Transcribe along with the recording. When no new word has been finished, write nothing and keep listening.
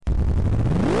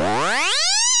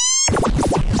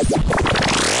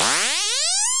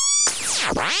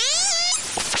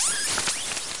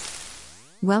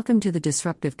Welcome to the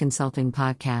Disruptive Consulting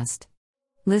Podcast.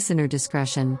 Listener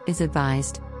discretion is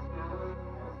advised.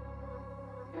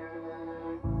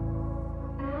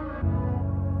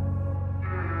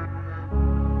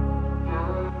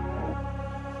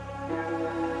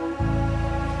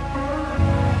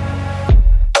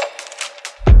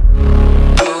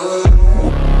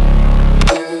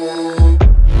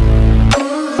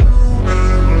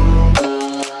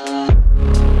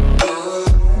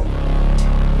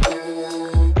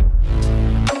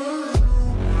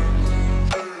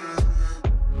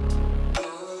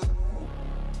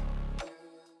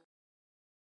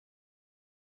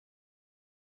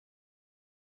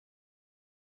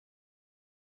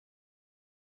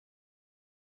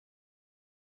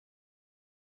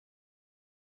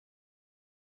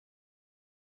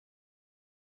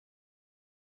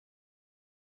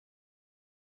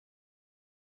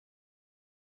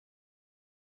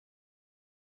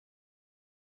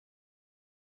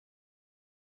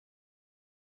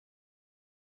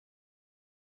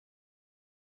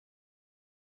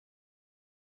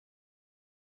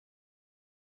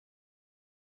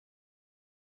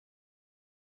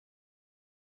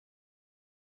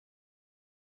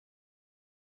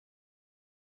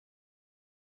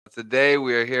 Today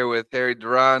we are here with Harry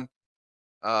Duran,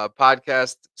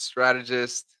 podcast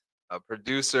strategist, a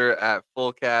producer at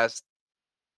FullCast.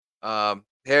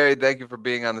 Harry, thank you for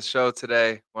being on the show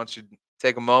today. Why don't you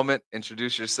take a moment,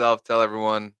 introduce yourself, tell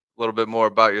everyone a little bit more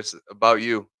about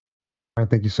you. All right,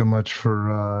 thank you so much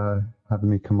for having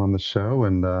me come on the show,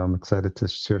 and I'm excited to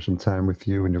share some time with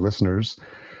you and your listeners.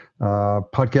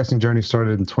 Podcasting journey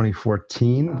started in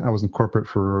 2014. I was in corporate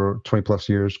for 20 plus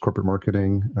years, corporate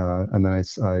marketing. And then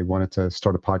I wanted to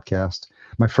start a podcast.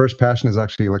 My first passion is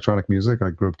actually electronic music. I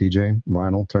grew up DJing,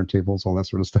 vinyl, turntables, all that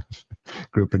sort of stuff.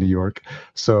 Grew up in New York.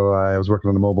 So I was working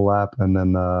on the mobile app, and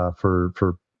then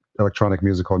for electronic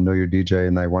music called Know Your DJ,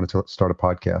 and I wanted to start a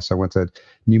podcast. So I went to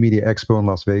New Media Expo in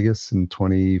Las Vegas in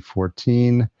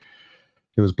 2014.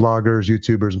 It was bloggers,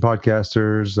 YouTubers, and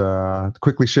podcasters.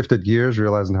 Quickly shifted gears,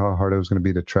 realizing how hard it was going to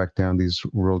be to track down these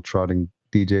world-trotting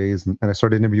DJs. And I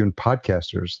started interviewing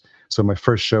podcasters. So my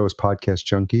first show was Podcast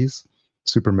Junkies.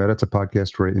 Super meta. It's a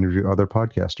podcast where I interview other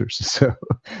podcasters. So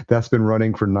that's been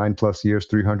running for 9+ years,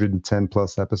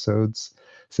 310+ episodes.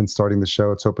 Since starting the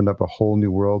show, it's opened up a whole new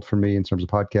world for me in terms of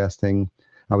podcasting.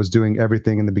 I was doing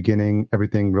everything in the beginning,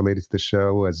 everything related to the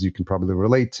show, as you can probably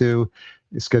relate to.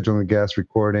 Scheduling the guests,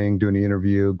 recording, doing the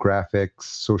interview, graphics,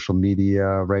 social media,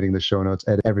 writing the show notes,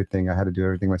 edit everything. I had to do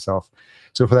everything myself.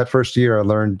 So for that first year, I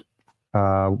learned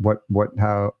how a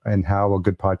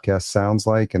good podcast sounds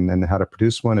like, and then how to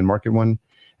produce one and market one.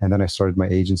 And then I started my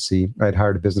agency. I had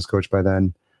hired a business coach by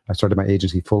then. I started my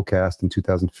agency, FullCast, in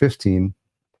 2015.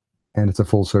 And it's a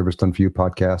full service done for you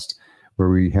podcast where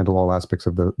we handle all aspects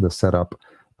of the setup,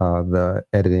 the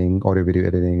editing, audio video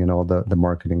editing, and all the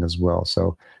marketing as well.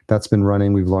 So that's been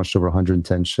running. We've launched over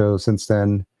 110 shows since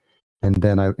then. And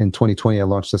then in 2020, I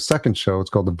launched a second show. It's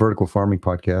called the Vertical Farming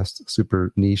Podcast,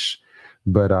 super niche.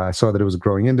 But I saw that it was a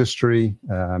growing industry.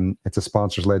 It's a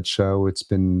sponsors-led show. It's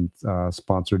been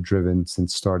sponsor-driven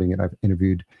since starting it. I've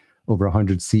interviewed over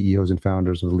 100 CEOs and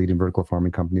founders of the leading vertical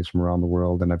farming companies from around the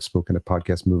world. And I've spoken at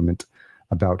Podcast Movement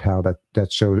about how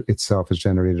that show itself has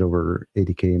generated over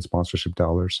 $80K in sponsorship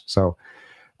dollars. So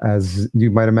as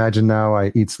you might imagine now,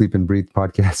 I eat, sleep, and breathe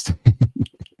podcasting.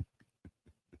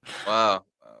 Wow.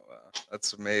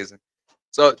 That's amazing.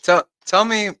 So tell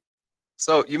me,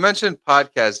 so you mentioned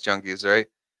Podcast Junkies, right?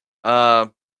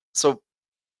 So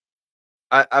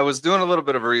I was doing a little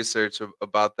bit of research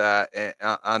about that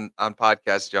on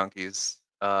Podcast Junkies.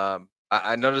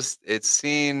 I noticed it's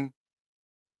seen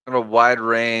kind of a wide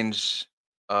range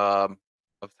of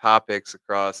topics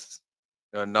across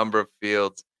a number of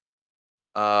fields.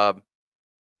 Are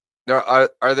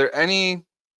there any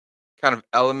kind of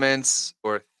elements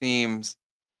or themes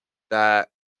that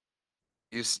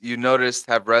you noticed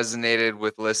have resonated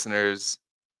with listeners,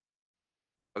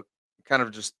 kind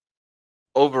of just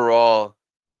overall?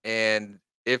 And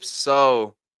if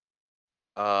so,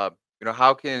 how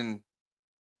can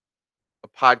a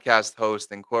podcast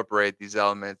host incorporate these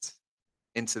elements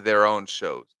into their own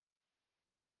shows?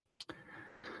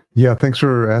 Yeah, thanks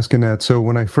for asking that. So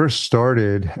when I first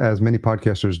started, as many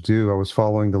podcasters do, I was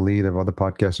following the lead of other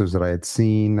podcasters that I had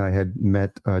seen. I had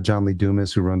met John Lee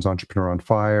Dumas, who runs Entrepreneur on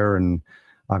Fire, and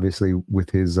obviously with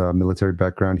his military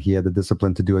background, he had the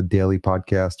discipline to do a daily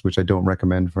podcast, which I don't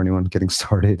recommend for anyone getting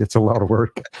started. It's a lot of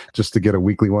work just to get a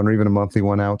weekly one or even a monthly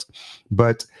one out.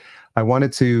 But I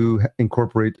wanted to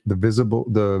incorporate the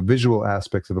visual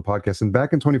aspects of the podcast. And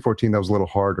back in 2014, that was a little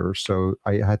harder. So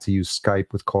I had to use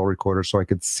Skype with call recorder so I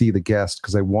could see the guest,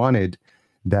 because I wanted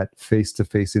that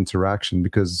face-to-face interaction,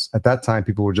 because at that time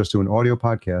people were just doing audio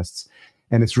podcasts,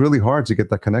 and it's really hard to get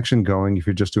that connection going. If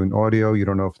you're just doing audio, you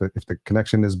don't know if the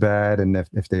connection is bad and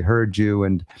if they heard you,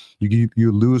 and you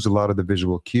lose a lot of the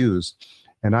visual cues.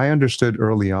 And I understood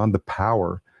early on the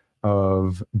power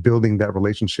of building that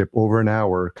relationship over an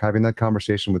hour, having that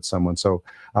conversation with someone. So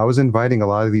I was inviting a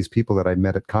lot of these people that I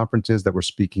met at conferences that were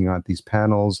speaking on these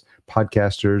panels,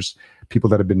 podcasters, people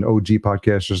that have been OG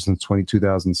podcasters since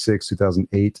 2006,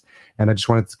 2008. And I just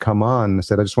wanted to come on. I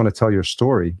said, I just want to tell your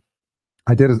story.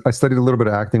 I studied a little bit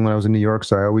of acting when I was in New York,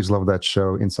 so I always loved that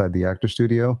show, Inside the Actor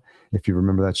Studio, if you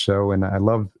remember that show. And I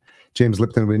loved James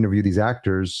Lipton would interview these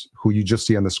actors who you just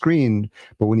see on the screen,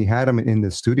 but when you had them in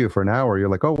the studio for an hour, you're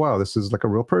like, oh wow, this is like a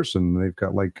real person. They've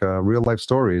got like real life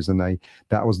stories, and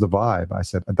that was the vibe. I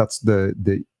said that's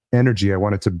the energy I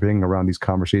wanted to bring around these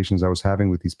conversations I was having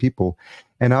with these people.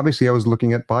 And obviously, I was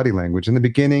looking at body language in the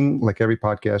beginning. Like every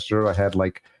podcaster, I had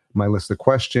like my list of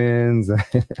questions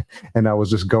and I was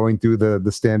just going through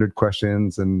the standard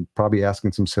questions and probably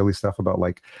asking some silly stuff about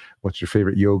like, what's your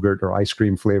favorite yogurt or ice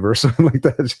cream flavor or something like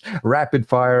that. Just rapid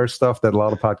fire stuff that a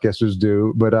lot of podcasters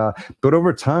do. But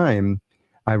over time,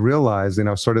 I realized, and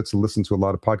I started to listen to a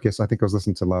lot of podcasts. I think I was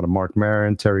listening to a lot of Mark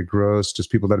Maron, Terry Gross,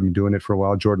 just people that have been doing it for a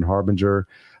while, Jordan Harbinger,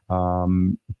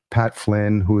 Pat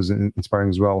Flynn, who is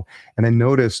inspiring as well. And I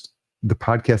noticed the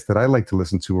podcasts that I like to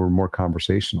listen to were more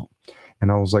conversational.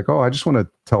 And I was like, oh, I just want to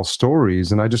tell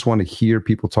stories, and I just want to hear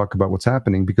people talk about what's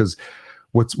happening, because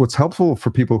what's helpful for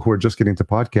people who are just getting to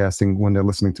podcasting when they're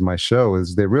listening to my show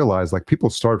is they realize like people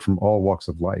start from all walks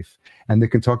of life, and they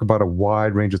can talk about a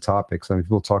wide range of topics. I mean,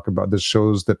 people talk about, there's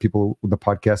shows that the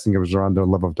podcasting is around their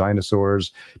love of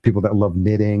dinosaurs, people that love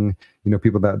knitting,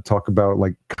 people that talk about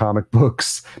like comic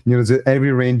books, there's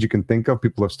every range you can think of.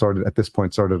 People have started a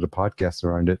podcast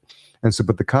around it. And so,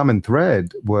 but the common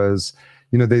thread was,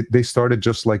 they started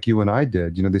just like you and I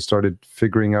did. They started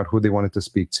figuring out who they wanted to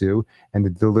speak to, and they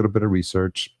did a little bit of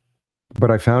research.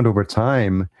 But I found over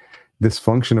time, this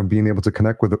function of being able to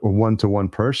connect with a one-to-one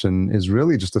person is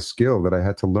really just a skill that I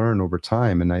had to learn over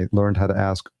time. And I learned how to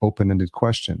ask open-ended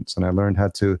questions, and I learned how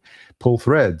to pull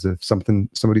threads. If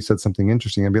somebody said something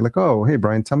interesting, I'd be like, oh, hey,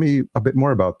 Brian, tell me a bit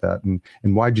more about that. And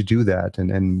why'd you do that?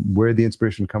 And where did the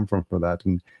inspiration come from for that?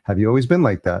 And have you always been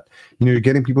like that? You're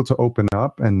getting people to open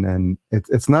up, and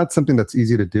it's not something that's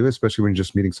easy to do, especially when you're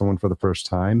just meeting someone for the first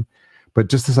time. But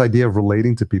just this idea of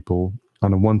relating to people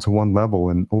on a one-to-one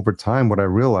level. And over time, what I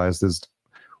realized is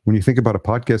when you think about a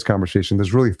podcast conversation,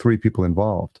 there's really three people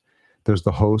involved. There's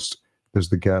the host, there's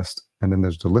the guest, and then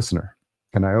there's the listener.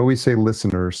 And I always say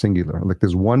listener singular. Like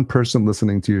there's one person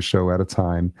listening to your show at a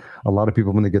time. A lot of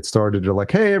people, when they get started, they're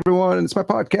like, hey, everyone, it's my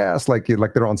podcast. Like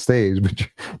they're on stage, but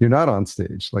you're not on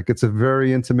stage. Like it's a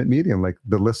very intimate medium. Like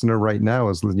the listener right now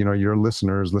is, your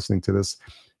listener is listening to this.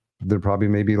 They're probably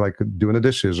maybe like doing the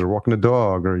dishes or walking a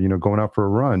dog or, going out for a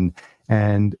run.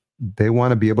 And they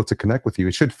want to be able to connect with you.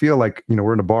 It should feel like,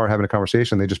 we're in a bar having a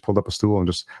conversation. They just pulled up a stool and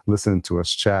just listened to us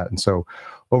chat. And so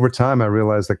over time, I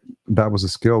realized that was a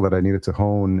skill that I needed to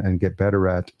hone and get better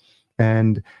at.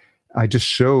 And I just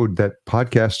showed that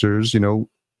podcasters,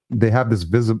 they have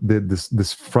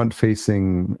this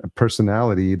front-facing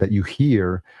personality that you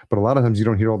hear, but a lot of times you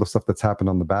don't hear all the stuff that's happened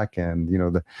on the back end.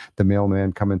 The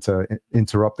mailman coming to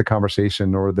interrupt the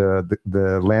conversation, or the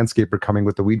landscaper coming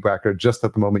with the weed whacker just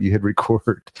at the moment you hit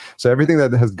record. So everything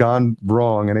that has gone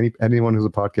wrong, and anyone who's a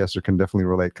podcaster can definitely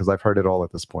relate, because I've heard it all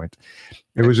at this point.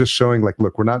 It was just showing like,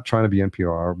 look, we're not trying to be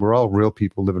NPR. We're all real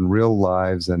people living real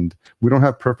lives, and we don't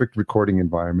have perfect recording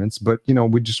environments, but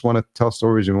we just want to tell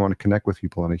stories, and we want to connect with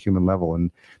people on a human level.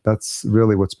 And that's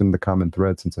really what's been the common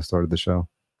thread since I started the show.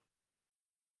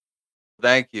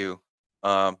 Thank you.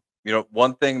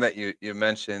 One thing that you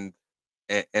mentioned,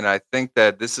 and I think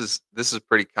that this is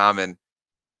pretty common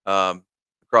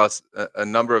across a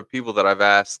number of people that I've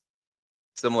asked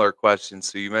similar questions.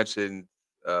 So you mentioned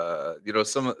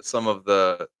some of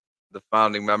the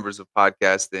founding members of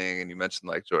podcasting, and you mentioned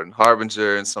like Jordan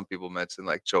Harbinger, and some people mentioned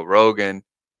like Joe Rogan.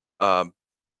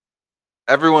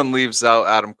 Everyone leaves out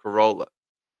Adam Carolla.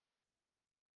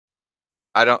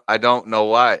 I don't know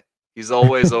why. He's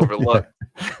always overlooked.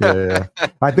 Yeah.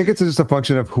 I think it's just a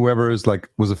function of whoever is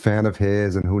was a fan of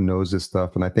his and who knows his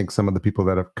stuff. And I think some of the people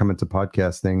that have come into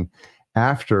podcasting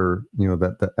after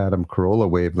that Adam Carolla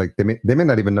wave, like they may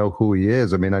not even know who he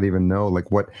is, or may not even know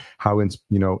how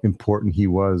important he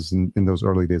was in those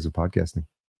early days of podcasting.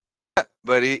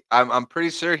 But I'm pretty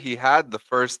sure he had the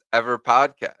first ever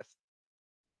podcast.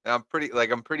 And I'm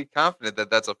pretty confident that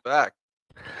that's a fact.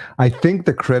 I think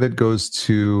the credit goes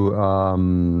to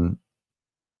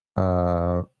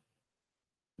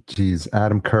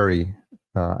Adam Curry.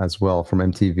 as well from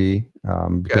MTV,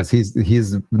 Okay. because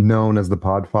he's known as the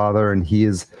Podfather, and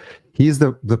he's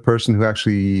the person who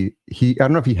actually I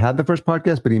don't know if he had the first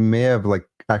podcast, but he may have like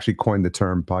actually coined the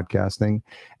term podcasting.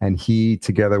 And he,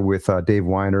 together with Dave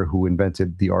Weiner, who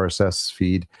invented the RSS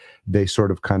feed, they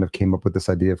sort of kind of came up with this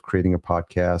idea of creating a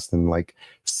podcast and like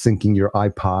syncing your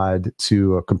iPod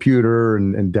to a computer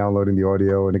and downloading the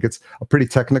audio. And it gets pretty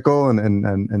technical and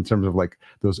in terms of like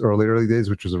those early days,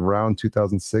 which was around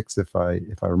 2006, if I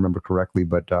remember correctly.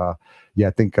 But yeah,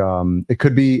 I think it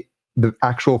could be the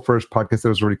actual first podcast that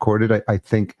was recorded. I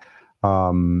think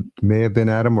may have been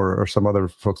Adam or some other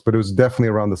folks, but it was definitely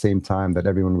around the same time that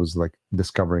everyone was like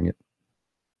discovering it.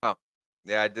 Oh,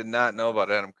 yeah, I did not know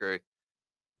about Adam Curry.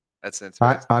 That's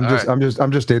interesting.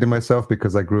 I'm just dating myself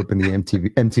because I grew up in the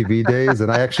MTV days,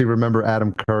 and I actually remember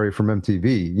Adam Curry from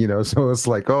MTV. You know, so it's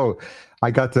like, oh,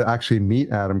 I got to actually meet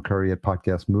Adam Curry at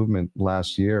Podcast Movement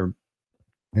last year.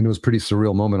 And it was a pretty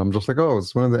surreal moment. I'm just like, oh,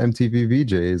 it's one of the MTV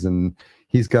VJs. And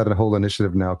he's got a whole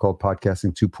initiative now called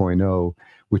Podcasting 2.0,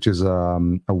 which is a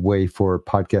way for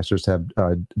podcasters to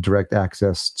have direct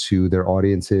access to their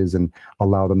audiences and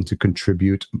allow them to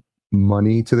contribute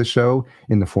money to the show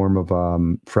in the form of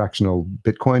fractional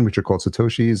Bitcoin, which are called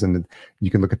Satoshis. And you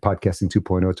can look at Podcasting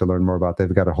 2.0 to learn more about that.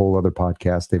 They've got a whole other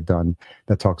podcast they've done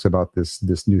that talks about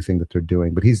this new thing that they're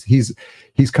doing. But he's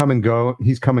come and gone in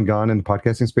the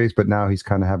podcasting space, but now he's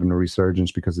kind of having a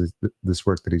resurgence because of this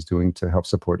work that he's doing to help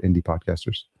support indie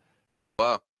podcasters.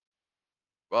 Wow.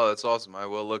 Wow, that's awesome.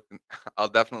 I'll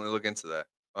definitely look into that.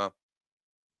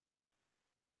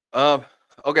 Wow.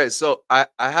 Okay, so I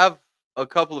have a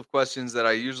couple of questions that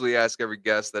I usually ask every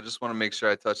guest. I just want to make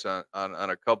sure I touch on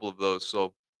a couple of those.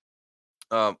 So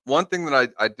one thing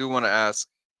that I do want to ask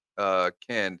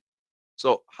Ken,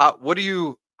 so how do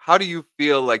you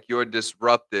feel like you're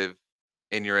disruptive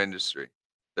in your industry?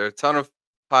 There are a ton of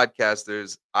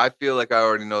podcasters. I feel like I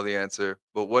already know the answer,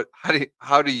 but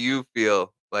how do you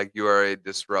feel like you are a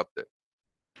disruptor?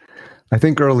 I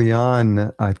think early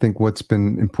on, I think what's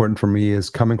been important for me is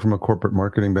coming from a corporate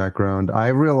marketing background. I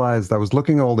realized I was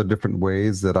looking at all the different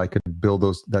ways that I could build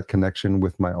that connection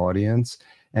with my audience.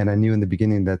 And I knew in the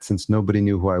beginning that since nobody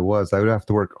knew who I was, I would have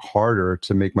to work harder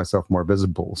to make myself more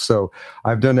visible. So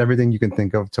I've done everything you can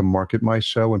think of to market my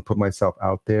show and put myself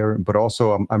out there. But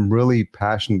also I'm really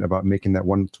passionate about making that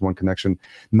one-to-one connection,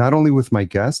 not only with my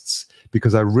guests,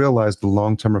 because I realized the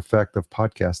long-term effect of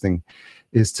podcasting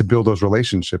is to build those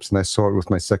relationships. And I saw it with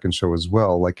my second show as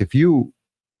well. Like if you're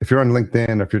on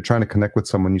LinkedIn, or if you're trying to connect with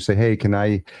someone, you say, hey, can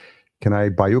I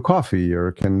buy you a coffee?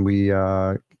 Or can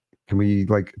we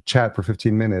like chat for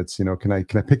 15 minutes? You know, can I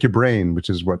pick your brain, which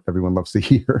is what everyone loves to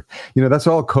hear. You know, that's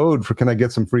all code for, can I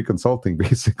get some free consulting,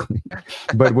 basically.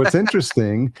 But what's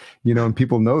interesting, you know, and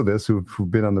people know this who've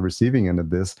been on the receiving end of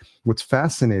this, what's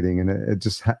fascinating, and it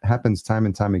just happens time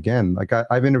and time again. Like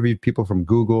I've interviewed people from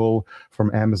Google,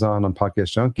 from Amazon on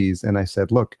Podcast Junkies. And I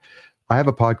said, look, I have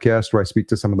a podcast where I speak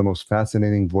to some of the most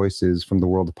fascinating voices from the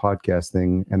world of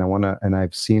podcasting. And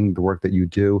I've seen the work that you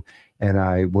do. And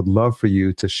I would love for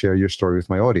you to share your story with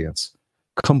my audience.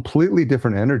 Completely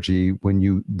different energy when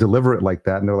you deliver it like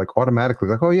that. And they're like automatically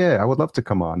like, oh yeah, I would love to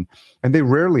come on. And they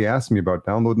rarely ask me about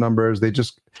download numbers. They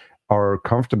just are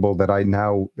comfortable that I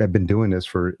now have been doing this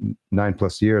for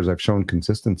 9+ years. I've shown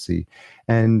consistency.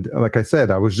 And like I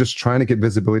said, I was just trying to get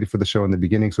visibility for the show in the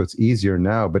beginning, so it's easier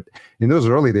now. But in those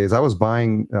early days, I was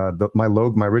buying my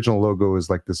original logo is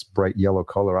like this bright yellow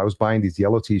color. I was buying these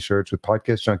yellow t-shirts with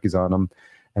Podcast Junkies on them.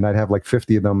 And I'd have like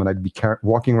 50 of them, and I'd be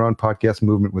walking around Podcast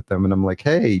Movement with them. And I'm like,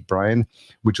 hey, Brian,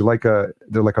 would you like they're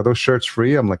like, are those shirts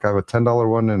free? I'm like, I have a $10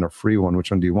 one and a free one.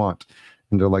 Which one do you want?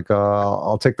 And they're like,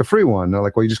 I'll take the free one. And they're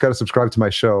like, well, you just got to subscribe to my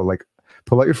show. Like,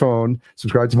 pull out your phone,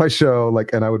 subscribe to my show.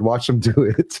 Like, and I would watch them do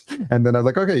it. And then I was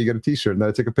like, okay, you get a t-shirt. And then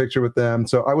I take a picture with them.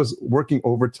 So I was working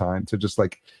overtime to just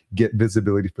like get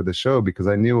visibility for the show, because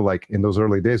I knew like in those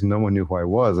early days, no one knew who I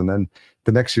was. And then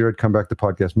the next year I'd come back to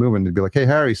Podcast Movement and be like, hey,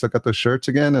 Harry, still got those shirts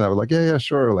again? And I was like, yeah,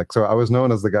 sure. Like, so I was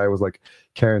known as the guy who was like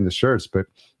carrying the shirts. But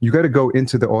you got to go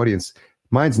into the audience.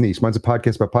 Mine's niche. Mine's a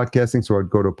podcast about podcasting, so I'd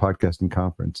go to a podcasting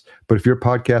conference. But if your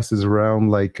podcast is around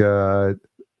like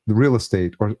real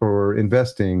estate or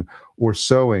investing or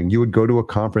sewing, you would go to a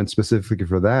conference specifically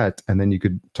for that, and then you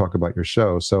could talk about your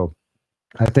show. So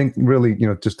I think really, you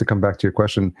know, just to come back to your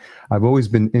question, I've always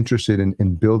been interested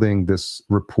in building this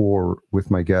rapport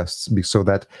with my guests, so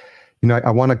that, you know,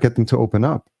 I want to get them to open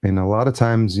up. And a lot of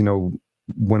times, you know,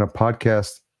 when a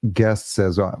podcast guest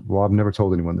says, well, I've never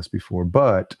told anyone this before,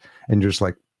 and you're just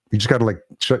like, you just got to like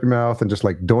shut your mouth and just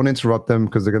like don't interrupt them,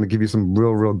 because they're going to give you some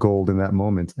real gold in that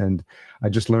moment. And I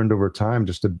just learned over time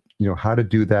just to, you know, how to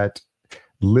do that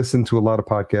listen to a lot of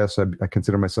podcasts. I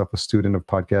consider myself a student of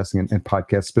podcasting and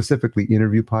podcasts, specifically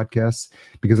interview podcasts,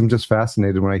 because I'm just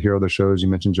fascinated when I hear other shows. You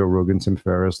mentioned Joe Rogan, Tim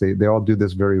Ferriss. They all do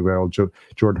this very well.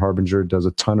 Jordan Harbinger does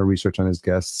a ton of research on his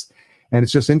guests. And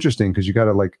it's just interesting because you got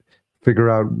to like figure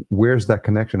out where's that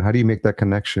connection. How do you make that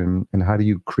connection? And how do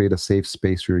you create a safe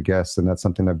space for your guests? And that's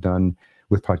something I've done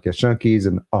with Podcast Junkies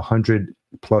and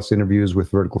 100+ interviews with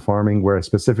Vertical Farming, where I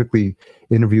specifically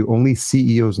interview only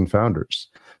CEOs and founders.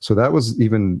 So that was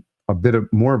even a bit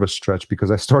of more of a stretch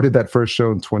because I started that first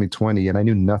show in 2020 and I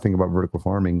knew nothing about vertical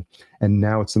farming. And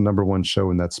now it's the #1 show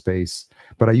in that space.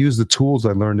 But I use the tools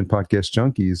I learned in Podcast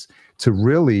Junkies to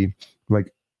really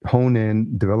like hone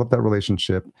in, develop that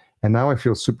relationship. And now I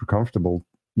feel super comfortable,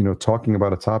 talking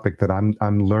about a topic that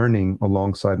I'm learning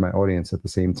alongside my audience at the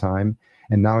same time.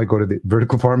 And now I go to the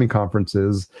vertical farming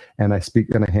conferences and I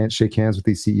speak and I shake hands with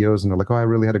these CEOs and they're like, oh, I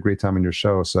really had a great time on your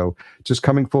show. So just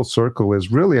coming full circle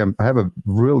is really, I have a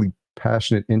really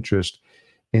passionate interest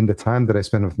in the time that I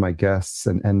spend with my guests.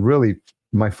 And really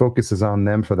my focus is on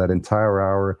them for that entire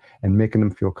hour and making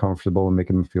them feel comfortable and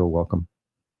making them feel welcome.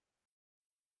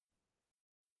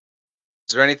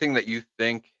 Is there anything that you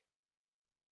think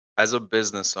as a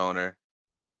business owner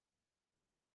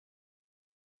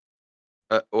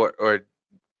or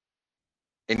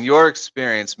in your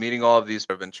experience meeting all of these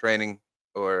who have been training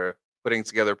or putting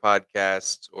together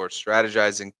podcasts or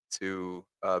strategizing to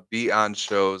be on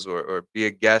shows or be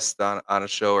a guest on a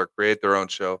show or create their own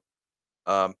show,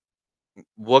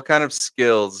 what kind of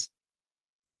skills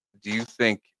do you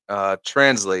think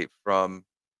translate from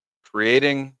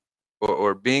creating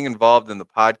or being involved in the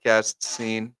podcast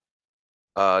scene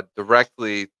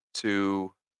directly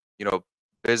to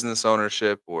business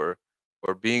ownership or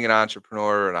being an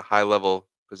entrepreneur in a high level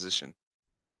position?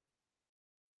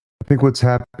 I think what's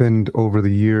happened over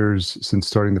the years since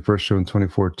starting the first show in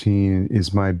 2014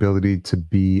 is my ability to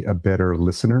be a better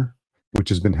listener, which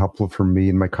has been helpful for me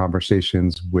in my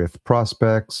conversations with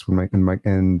prospects,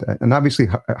 and obviously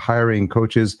hiring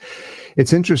coaches.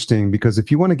 It's interesting because if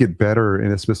you want to get better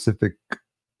in a specific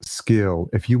skill,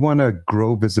 if you want to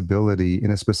grow visibility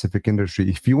in a specific industry,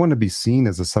 if you want to be seen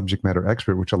as a subject matter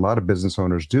expert, which a lot of business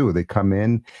owners do, they come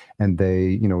in and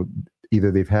they, either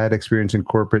they've had experience in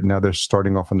corporate, now they're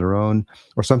starting off on their own,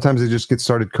 or sometimes they just get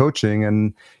started coaching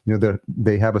and,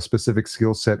 they have a specific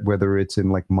skill set, whether it's in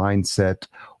like mindset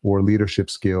or leadership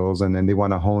skills, and then they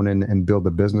want to hone in and build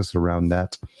a business around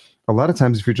that. A lot of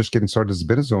times, if you're just getting started as a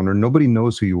business owner, nobody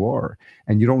knows who you are,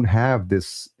 and you don't have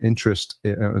this interest,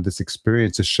 this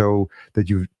experience to show that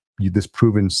you've this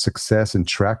proven success and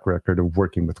track record of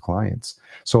working with clients.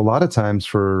 So a lot of times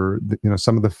for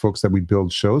some of the folks that we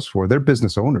build shows for, they're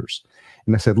business owners.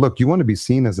 And I said, look, you want to be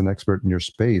seen as an expert in your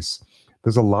space.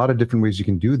 There's a lot of different ways you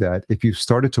can do that. If you've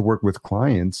started to work with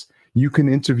clients, you can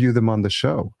interview them on the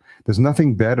show. There's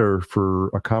nothing better for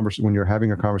a conversation when you're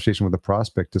having a conversation with a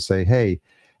prospect to say, hey,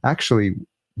 actually,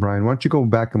 Brian, why don't you go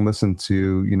back and listen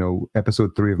to,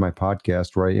 episode 3 of my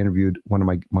podcast where I interviewed one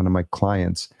of my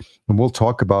clients, and we'll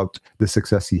talk about the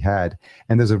success he had.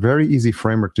 And there's a very easy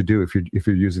framework to do if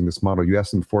you're using this model. You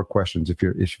ask them 4 questions if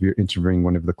you're interviewing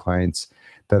one of the clients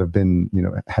that have been,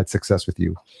 had success with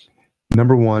you.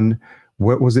 Number 1,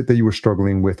 what was it that you were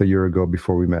struggling with a year ago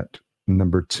before we met?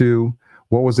 Number 2,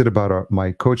 what was it about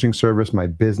my coaching service, my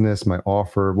business, my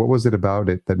offer? What was it about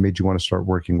it that made you want to start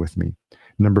working with me?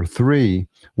 Number 3,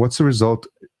 what's the result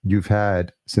you've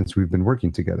had since we've been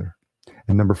working together?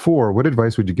 And number 4, what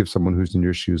advice would you give someone who's in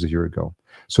your shoes a year ago?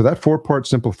 So that 4-part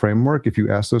simple framework, if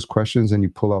you ask those questions and you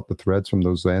pull out the threads from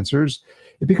those answers,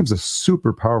 it becomes a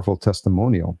super powerful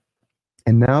testimonial.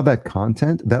 And now that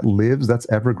content, that lives, that's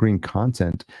evergreen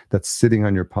content that's sitting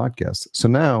on your podcast. So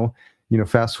now,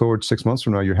 fast forward 6 months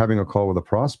from now, you're having a call with a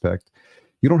prospect.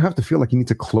 You don't have to feel like you need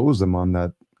to close them on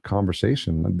that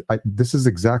conversation. This is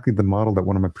exactly the model that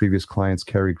one of my previous clients,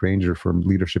 Carrie Granger from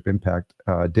Leadership Impact,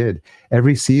 did.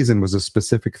 Every season was a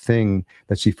specific thing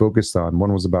that she focused on.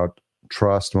 One was about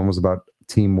trust. One was about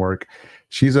teamwork.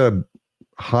 She's a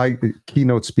high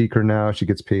keynote speaker now. She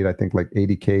gets paid, I think, like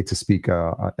 $80K to speak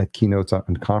at keynotes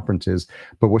and conferences.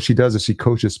 But what she does is she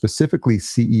coaches specifically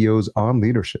CEOs on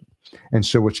leadership. And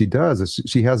so what she does is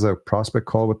she has a prospect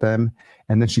call with them,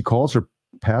 and then she calls her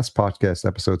past podcast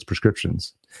episodes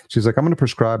prescriptions. She's like, I'm going to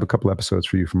prescribe a couple episodes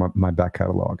for you from my back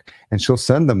catalog. And she'll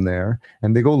send them there,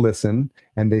 and they go listen,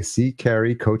 and they see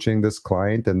Carrie coaching this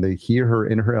client, and they hear her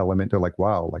in her element. They're like,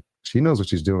 wow, like she knows what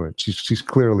she's doing. She's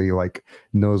clearly like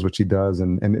knows what she does.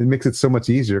 And it makes it so much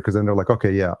easier because then they're like,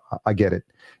 okay, yeah, I get it.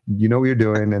 You know what you're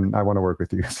doing, and I want to work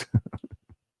with you.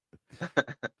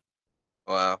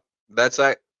 Wow.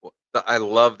 I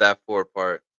love that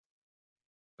 4-part.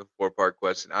 the 4-part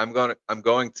question. I'm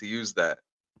going to use that.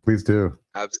 Please do.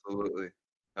 Absolutely.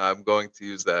 I'm going to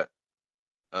use that.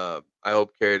 I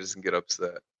hope Carrie doesn't get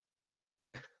upset.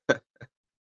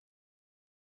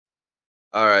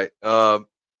 All right.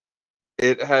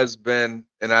 It has been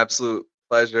an absolute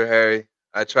pleasure, Harry.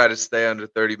 I try to stay under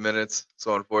 30 minutes,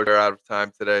 so unfortunately we're out of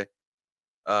time today.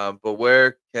 But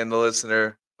where can the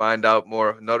listener find out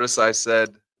more? Notice I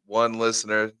said one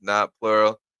listener, not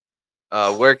plural.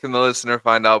 Where can the listener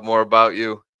find out more about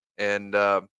you? And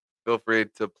feel free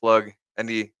to plug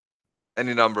any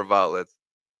number of outlets.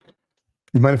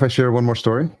 You mind if I share one more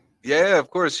story? Yeah, of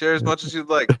course. Share as much as you'd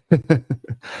like.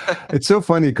 It's so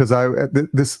funny because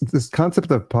this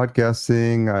concept of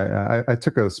podcasting, I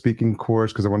took a speaking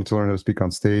course because I wanted to learn how to speak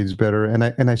on stage better, and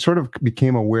I sort of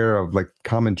became aware of like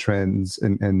common trends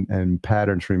and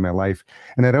patterns from my life,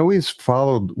 and I'd always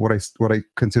followed what I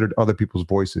considered other people's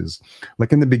voices.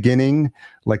 Like in the beginning,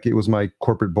 like it was my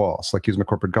corporate boss, like he was my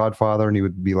corporate godfather, and he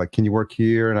would be like, "Can you work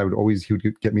here?" And he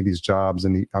would get me these jobs,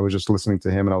 and I was just listening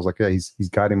to him, and I was like, "Yeah, he's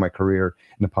guiding my career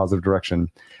in a positive direction."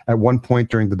 At one point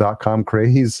during the .com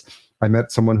craze, I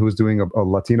met someone who was doing a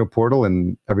Latino portal,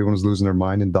 and everyone was losing their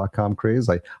mind in .com craze.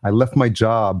 I left my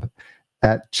job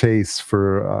at Chase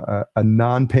for a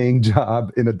non-paying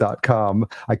job in a .com.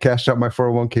 I cashed out my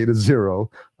 401k to zero.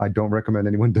 I don't recommend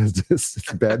anyone does this.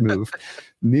 It's a bad move.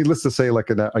 Needless to say, like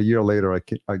a year later, I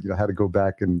had to go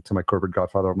back to my corporate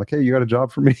godfather. I'm like, "Hey, you got a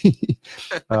job for me?"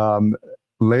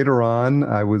 Later on,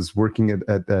 I was working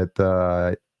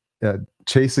at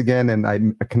Chase again, and I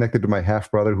connected to my half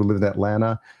brother who lived in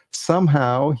Atlanta.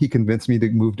 Somehow he convinced me to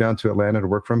move down to Atlanta to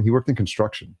work for him. He worked in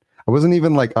construction. I wasn't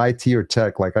even like IT or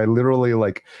tech. Like I literally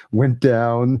like went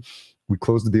down. We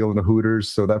closed the deal in the Hooters,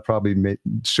 so that probably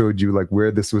showed you like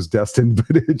where this was destined,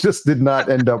 but it just did not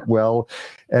end up well.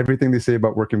 Everything they say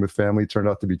about working with family turned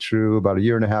out to be true. About a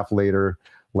year and a half later,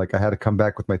 like I had to come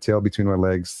back with my tail between my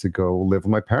legs to go live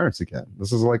with my parents again.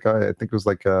 This is like I think it was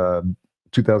like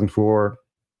 2004.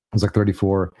 I was like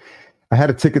 34. I had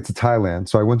a ticket to Thailand.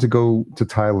 So I went to go to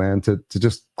Thailand to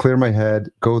just clear my head,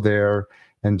 go there,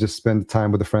 and just spend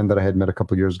time with a friend that I had met a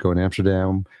couple of years ago in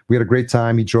Amsterdam. We had a great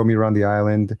time. He drove me around the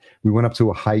island. We went up to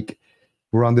a hike.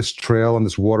 We're on this trail, on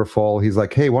this waterfall. He's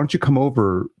like, "Hey, why don't you come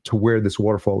over to where this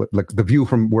waterfall, like the view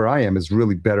from where I am is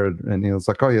really better." And it's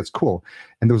like, "Oh yeah, it's cool."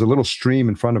 And there was a little stream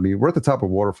in front of me. We're at the top of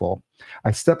a waterfall.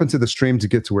 I step into the stream to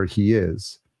get to where he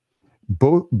is.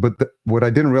 What I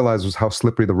didn't realize was how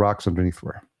slippery the rocks underneath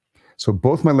were. So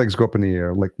both my legs go up in the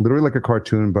air, like literally like a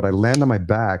cartoon, but I land on my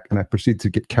back and I proceed to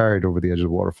get carried over the edge of the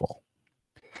waterfall.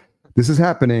 This is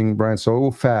happening, Brian,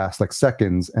 so fast, like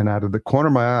seconds, and out of the corner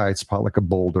of my eye, I spot like a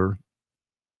boulder.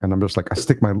 And I'm just like,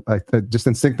 I just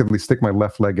instinctively stick my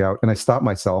left leg out and I stop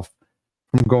myself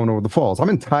from going over the falls. I'm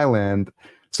in Thailand.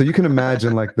 So you can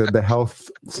imagine like the health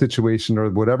situation or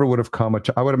whatever would have come.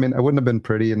 I wouldn't have been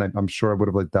pretty, and I'm sure I would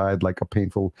have like died like a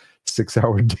painful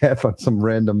 6-hour death on some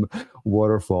random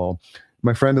waterfall.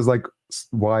 My friend is like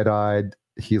wide-eyed.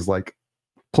 He's like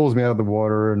pulls me out of the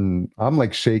water, and I'm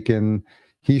like shaking.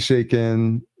 He's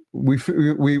shaking. We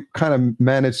kind of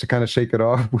managed to kind of shake it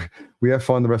off. We have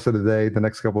fun the rest of the day. The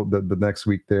next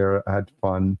week there, I had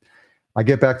fun. I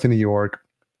get back to New York.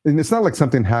 And it's not like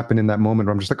something happened in that moment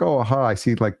where I'm just like, "Oh, aha, I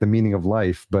see like the meaning of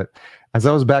life." But as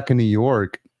I was back in New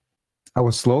York, I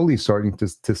was slowly starting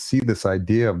to see this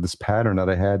idea of this pattern that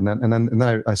I had. And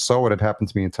then I saw what had happened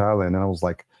to me in Thailand. And I was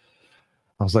like,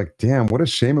 "Damn, what a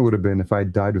shame it would have been if I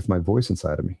died with my voice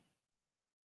inside of me."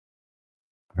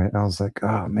 Right. I was like,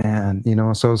 "Oh man,"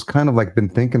 so I was kind of like been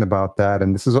thinking about that.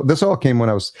 And this all came when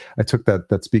I took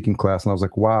that speaking class, and I was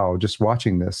like, wow, just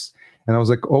watching this. And I was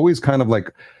like, always kind of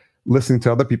like listening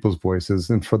to other people's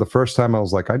voices. And for the first time, I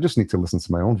was like, I just need to listen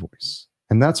to my own voice.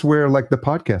 And that's where like the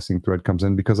podcasting thread comes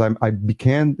in, because I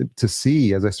began to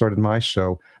see, as I started my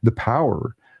show, the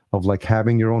power of like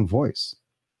having your own voice.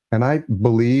 And I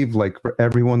believe like for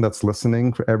everyone that's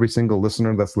listening, for every single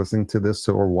listener that's listening to this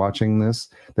or watching this,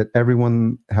 that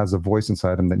everyone has a voice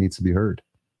inside them that needs to be heard.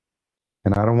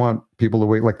 And I don't want people to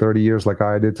wait like 30 years like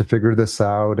I did to figure this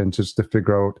out, and just to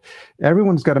figure out,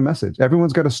 everyone's got a message.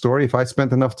 Everyone's got a story. If I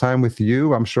spent enough time with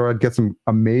you, I'm sure I'd get some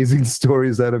amazing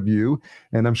stories out of you.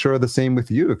 And I'm sure the same with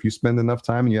you. If you spend enough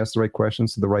time and you ask the right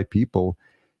questions to the right people,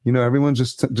 everyone's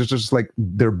just like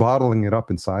they're bottling it up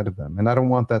inside of them. And I don't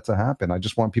want that to happen. I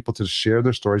just want people to share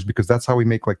their stories, because that's how we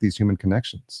make like these human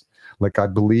connections. Like I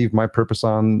believe my purpose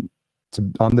on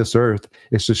this earth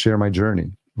is to share my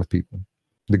journey with people.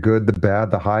 The good, the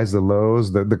bad, the highs, the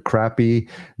lows, the crappy,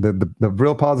 the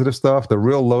real positive stuff, the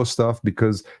real low stuff,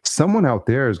 because someone out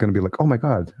there is going to be like, "Oh my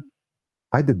God,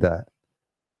 I did that."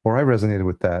 or I resonated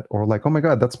with that, or like, oh my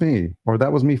God, that's me, or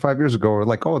that was me 5 years ago, or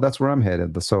like, oh, that's where I'm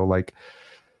headed. So like,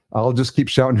 I'll just keep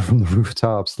shouting from the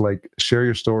rooftops, like, share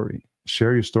your story,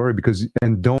 because,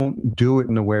 and don't do it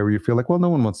in a way where you feel like, well, no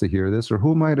one wants to hear this, or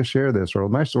who am I to share this, or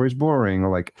my story's boring,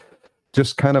 or like,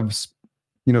 just kind of,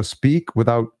 speak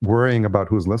without worrying about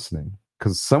who's listening,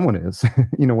 because someone is.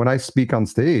 When I speak on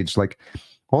stage, like,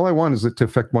 all I want is it to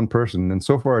affect one person. And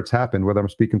so far it's happened, whether I'm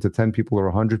speaking to 10 people or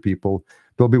 100 people,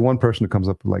 there'll be one person who comes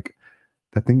up like,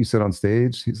 that thing you said on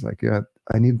stage, he's like, yeah,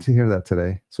 I needed to hear that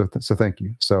today. So thank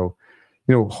you. So,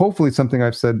 hopefully something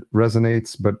I've said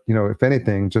resonates, but, if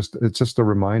anything, it's just a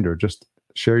reminder, just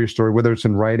share your story, whether it's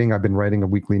in writing. I've been writing a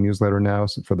weekly newsletter now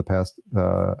for the past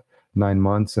 9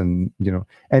 months. And,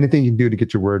 anything you can do to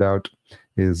get your word out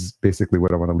is basically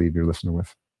what I want to leave your listener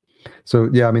with. So,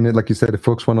 yeah, I mean, like you said, if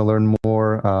folks want to learn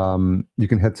more, you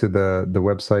can head to the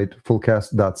website,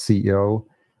 FullCast.co.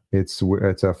 It's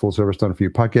a full service done for you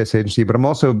podcast agency, but I'm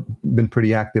also been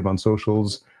pretty active on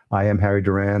socials. I am Harry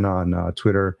Duran on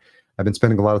Twitter. I've been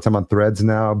spending a lot of time on Threads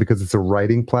now because it's a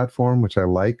writing platform, which I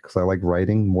like, because I like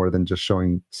writing more than just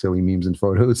showing silly memes and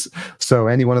photos. So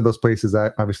any one of those places,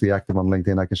 obviously active on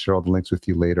LinkedIn. I can share all the links with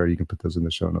you later. You can put those in the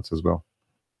show notes as well.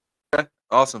 Okay,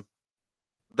 awesome.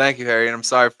 Thank you, Harry. And I'm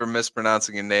sorry for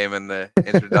mispronouncing your name in the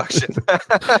introduction.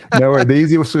 No worries. The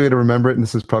easiest way to remember it, and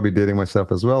this is probably dating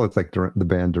myself as well, it's like the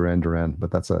band Duran Duran, but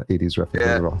that's a 80s reference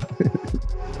as well.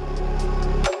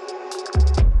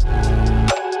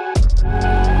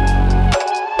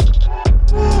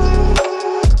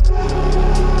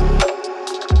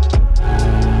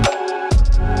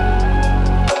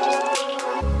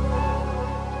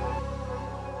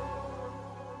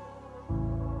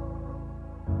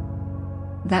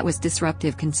 That was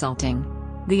Disruptive Consulting.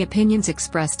 The opinions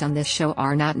expressed on this show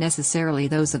are not necessarily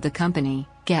those of the company,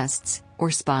 guests,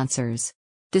 or sponsors.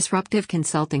 Disruptive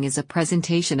Consulting is a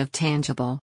presentation of Tangible.